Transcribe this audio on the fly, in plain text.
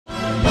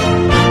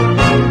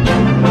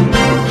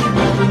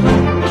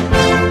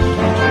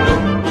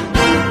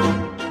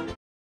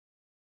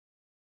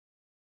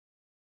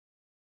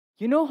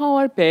You know how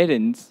our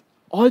parents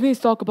always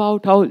talk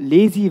about how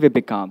lazy we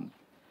become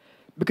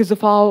because of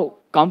how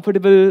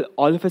comfortable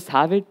all of us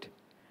have it?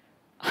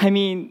 I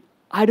mean,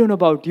 I don't know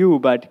about you,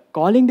 but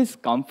calling this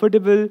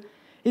comfortable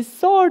is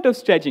sort of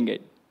stretching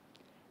it.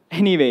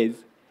 Anyways,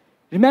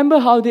 remember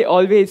how they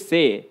always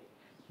say,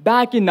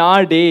 back in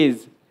our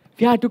days,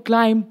 we had to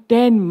climb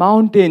 10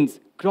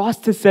 mountains, cross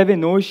the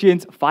 7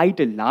 oceans,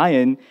 fight a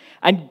lion,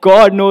 and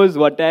God knows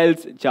what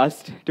else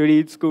just to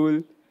reach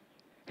school?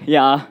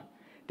 Yeah,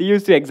 they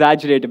used to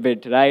exaggerate a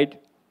bit,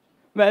 right?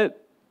 Well,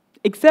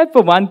 except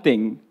for one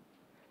thing,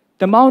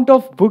 the amount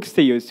of books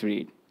they used to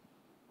read.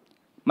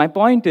 My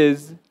point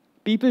is,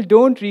 people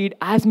don't read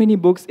as many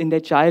books in their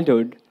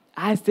childhood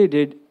as they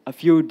did a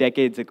few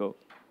decades ago.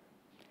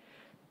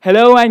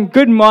 Hello and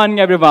good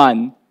morning,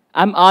 everyone.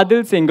 I'm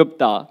Aadil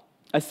Sengupta,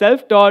 a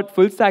self-taught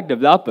full-stack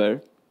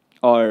developer,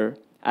 or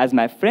as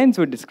my friends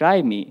would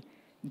describe me,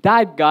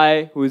 that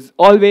guy who's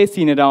always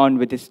seen around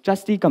with his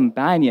trusty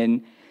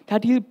companion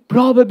that he'll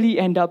probably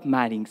end up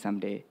marrying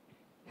someday.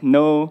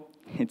 No,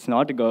 it's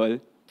not a girl.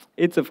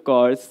 It's, of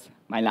course,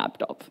 my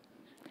laptop.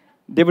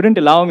 They wouldn't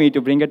allow me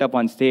to bring it up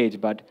on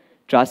stage, but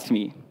trust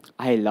me,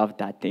 I love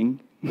that thing.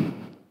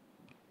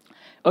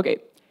 Okay,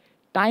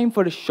 time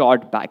for a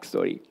short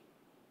backstory.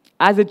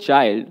 As a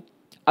child,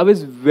 I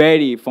was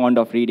very fond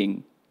of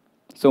reading.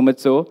 So much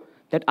so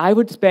that I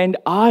would spend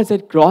hours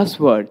at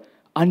crossword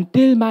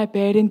until my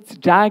parents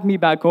dragged me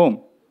back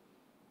home.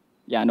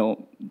 Yeah,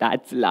 no,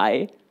 that's a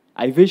lie.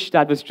 I wish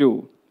that was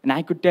true. And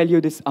I could tell you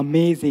this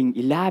amazing,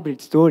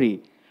 elaborate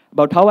story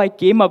about how I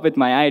came up with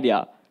my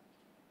idea.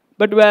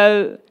 But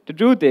well, the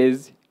truth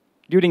is,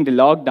 during the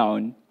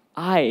lockdown,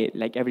 I,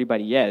 like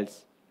everybody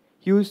else,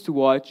 used to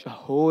watch a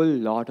whole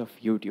lot of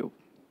YouTube.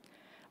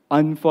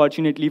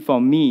 Unfortunately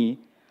for me,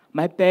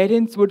 my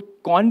parents would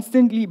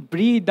constantly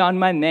breathe down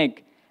my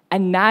neck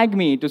and nag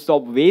me to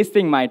stop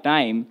wasting my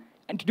time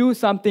and to do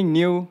something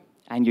new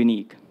and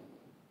unique.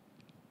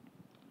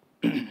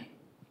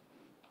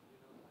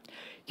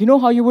 You know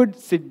how you would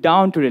sit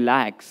down to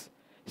relax,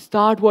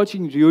 start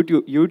watching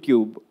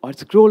YouTube or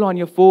scroll on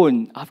your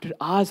phone after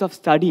hours of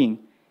studying,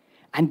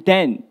 and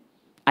then,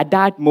 at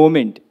that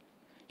moment,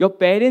 your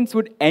parents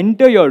would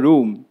enter your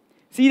room,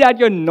 see that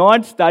you're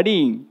not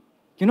studying,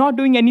 you're not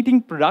doing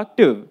anything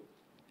productive,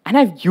 and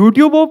have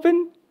YouTube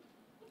open,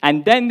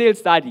 and then they'll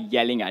start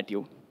yelling at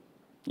you.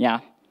 Yeah,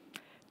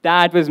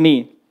 that was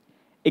me.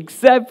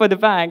 Except for the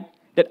fact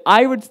that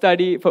I would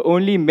study for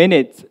only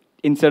minutes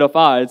instead of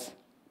hours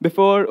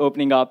before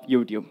opening up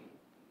YouTube.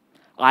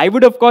 I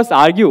would, of course,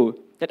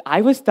 argue that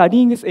I was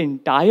studying this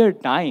entire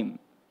time.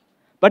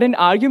 But an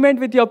argument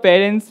with your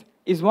parents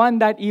is one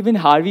that even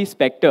Harvey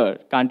Specter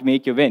can't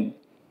make you win.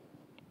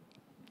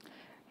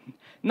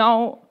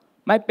 Now,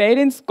 my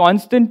parents'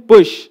 constant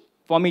push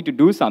for me to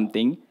do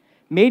something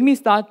made me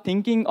start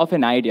thinking of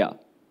an idea.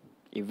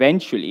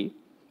 Eventually,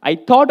 I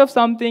thought of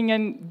something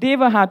and they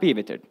were happy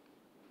with it.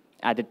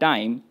 At the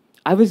time,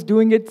 I was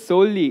doing it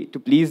solely to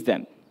please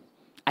them.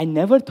 I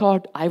never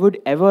thought I would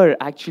ever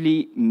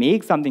actually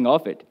make something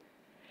of it.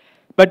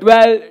 But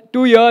well,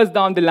 2 years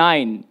down the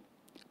line,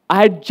 I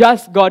had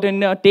just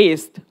gotten a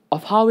taste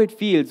of how it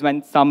feels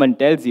when someone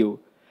tells you,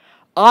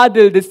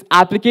 Aadil, this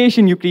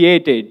application you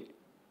created,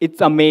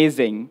 it's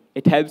amazing.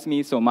 It helps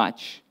me so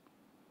much.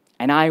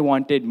 And I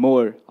wanted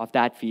more of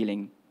that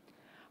feeling.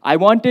 I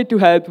wanted to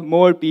help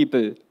more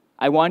people.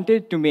 I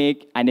wanted to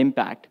make an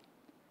impact.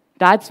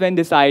 That's when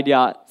this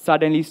idea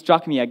suddenly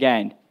struck me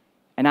again,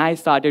 and I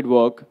started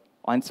work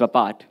on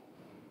Swapat.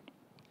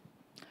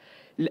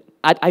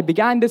 I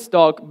began this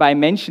talk by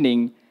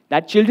mentioning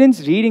that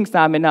children's reading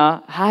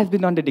stamina has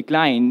been on the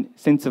decline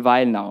since a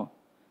while now.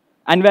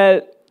 And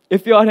well,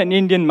 if you're an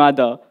Indian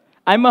mother,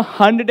 I'm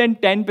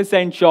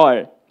 110%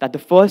 sure that the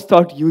first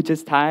thought you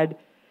just had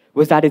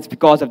was that it's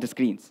because of the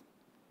screens.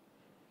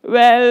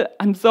 Well,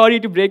 I'm sorry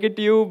to break it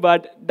to you,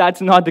 but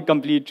that's not the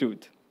complete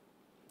truth.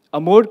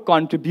 A more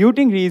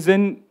contributing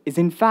reason is,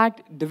 in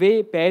fact, the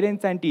way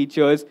parents and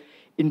teachers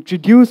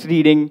introduce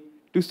reading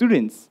to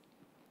students.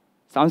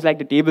 Sounds like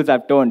the tables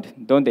have turned,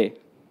 don't they?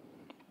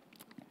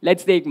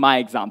 Let's take my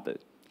example.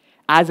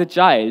 As a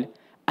child,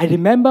 I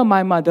remember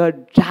my mother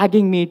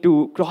dragging me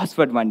to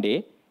crossword one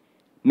day,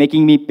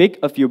 making me pick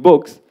a few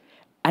books,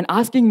 and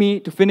asking me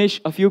to finish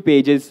a few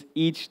pages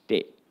each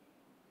day.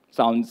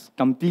 Sounds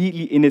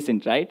completely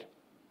innocent, right?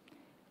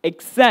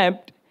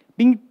 Except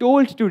being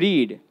told to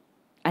read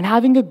and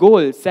having a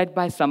goal set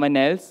by someone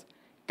else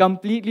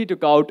completely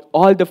took out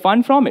all the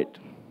fun from it.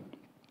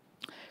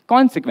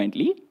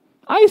 Consequently,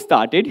 I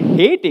started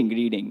hating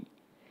reading,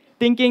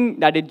 thinking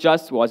that it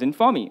just wasn't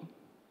for me.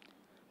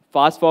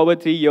 Fast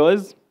forward 3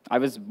 years, I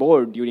was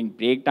bored during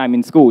break time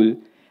in school,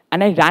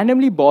 and I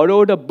randomly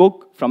borrowed a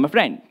book from a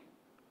friend.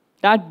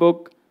 That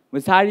book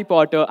was Harry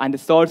Potter and the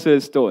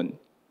Sorcerer's Stone.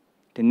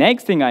 The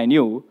next thing I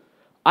knew,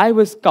 I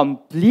was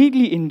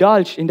completely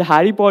indulged in the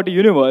Harry Potter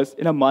universe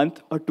in a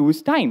month or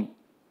two's time.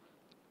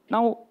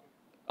 Now,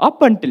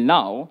 up until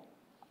now,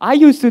 I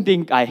used to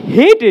think I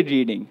hated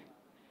reading.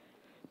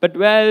 But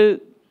well,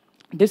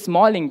 this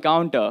small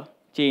encounter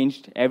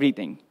changed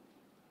everything.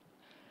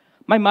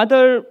 My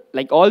mother,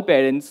 like all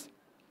parents,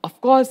 of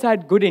course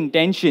had good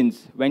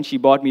intentions when she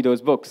bought me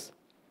those books.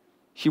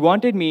 She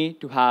wanted me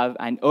to have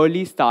an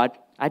early start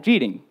at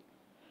reading,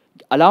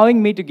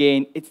 allowing me to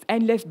gain its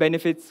endless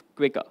benefits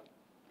quicker.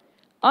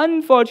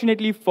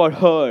 Unfortunately for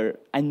her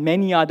and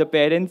many other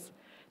parents,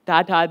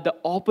 that had the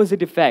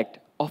opposite effect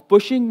of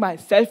pushing my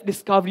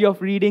self-discovery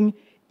of reading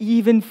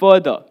even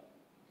further.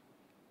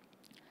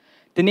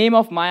 The name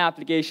of my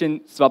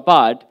application,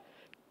 Swapat,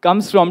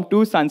 comes from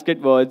two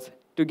Sanskrit words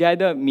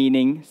together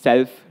meaning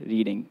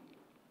self-reading.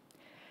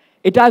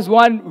 It has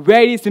one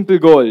very simple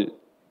goal,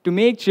 to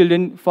make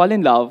children fall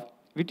in love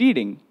with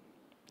reading.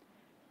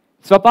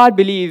 Swapat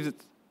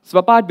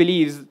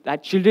believes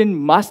that children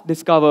must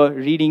discover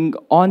reading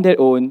on their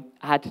own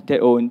at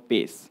their own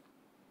pace.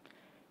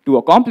 To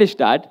accomplish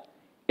that,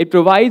 it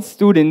provides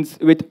students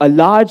with a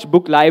large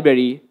book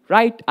library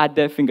right at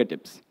their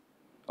fingertips.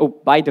 Oh,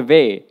 by the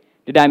way,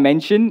 did I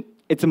mention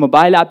it's a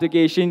mobile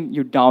application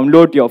you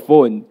download to your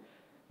phone,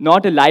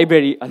 not a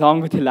library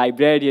along with a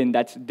librarian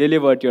that's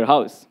delivered to your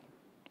house?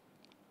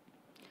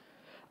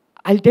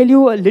 I'll tell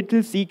you a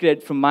little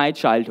secret from my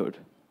childhood.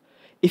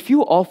 If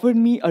you offered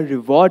me a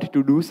reward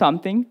to do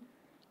something,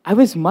 I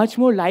was much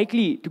more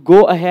likely to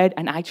go ahead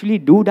and actually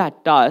do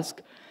that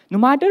task, no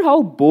matter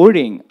how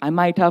boring I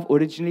might have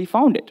originally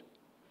found it.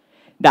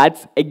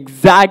 That's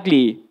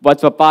exactly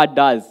what Swapat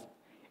does.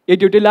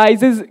 It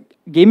utilizes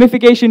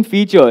gamification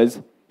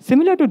features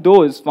similar to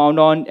those found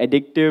on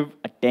addictive,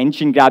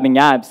 attention-grabbing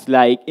apps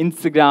like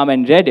Instagram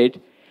and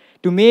Reddit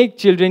to make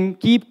children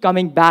keep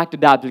coming back to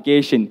the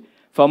application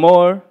for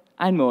more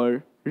and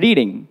more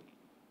reading.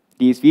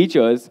 These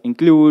features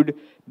include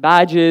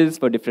badges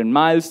for different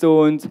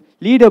milestones,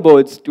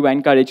 leaderboards to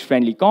encourage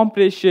friendly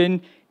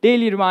competition,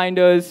 daily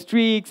reminders,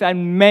 streaks,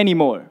 and many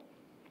more.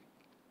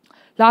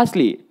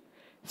 Lastly,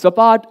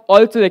 Swapat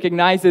also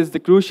recognizes the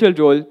crucial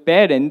role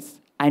parents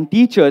and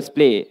teachers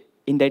play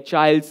in their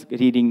child's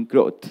reading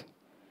growth.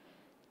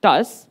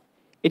 Thus,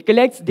 it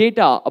collects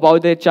data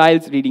about their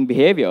child's reading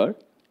behavior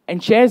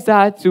and shares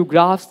that through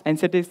graphs and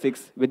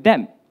statistics with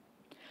them,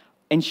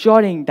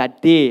 ensuring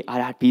that they are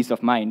at peace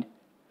of mind.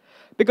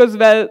 Because,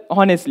 well,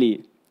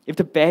 honestly, if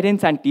the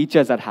parents and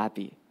teachers are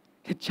happy,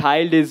 the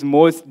child is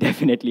most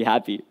definitely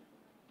happy.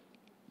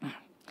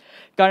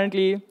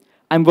 Currently,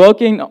 I'm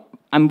working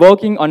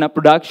on a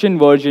production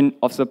version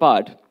of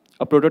Swapat,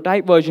 a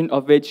prototype version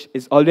of which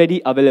is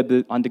already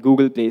available on the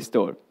Google Play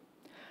Store.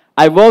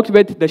 I worked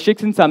with the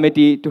Shiksan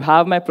Samiti to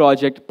have my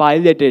project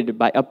piloted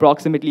by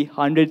approximately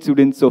 100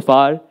 students so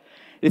far,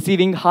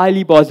 receiving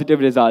highly positive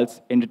results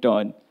in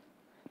return.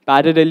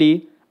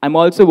 Parallelly, I'm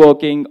also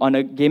working on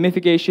a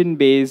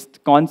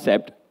gamification-based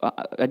concept,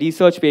 a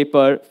research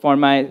paper for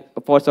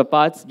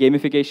Swapat's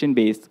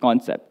gamification-based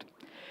concept.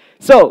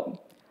 So,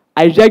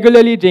 I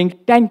regularly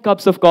drink 10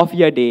 cups of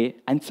coffee a day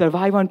and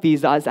survive on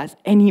pizzas as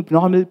any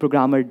normal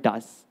programmer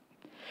does.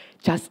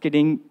 Just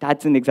kidding,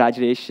 that's an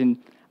exaggeration.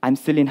 I'm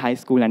still in high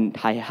school and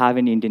I have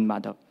an Indian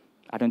mother.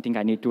 I don't think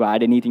I need to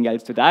add anything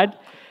else to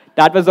that.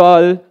 That was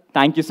all.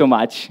 Thank you so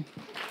much.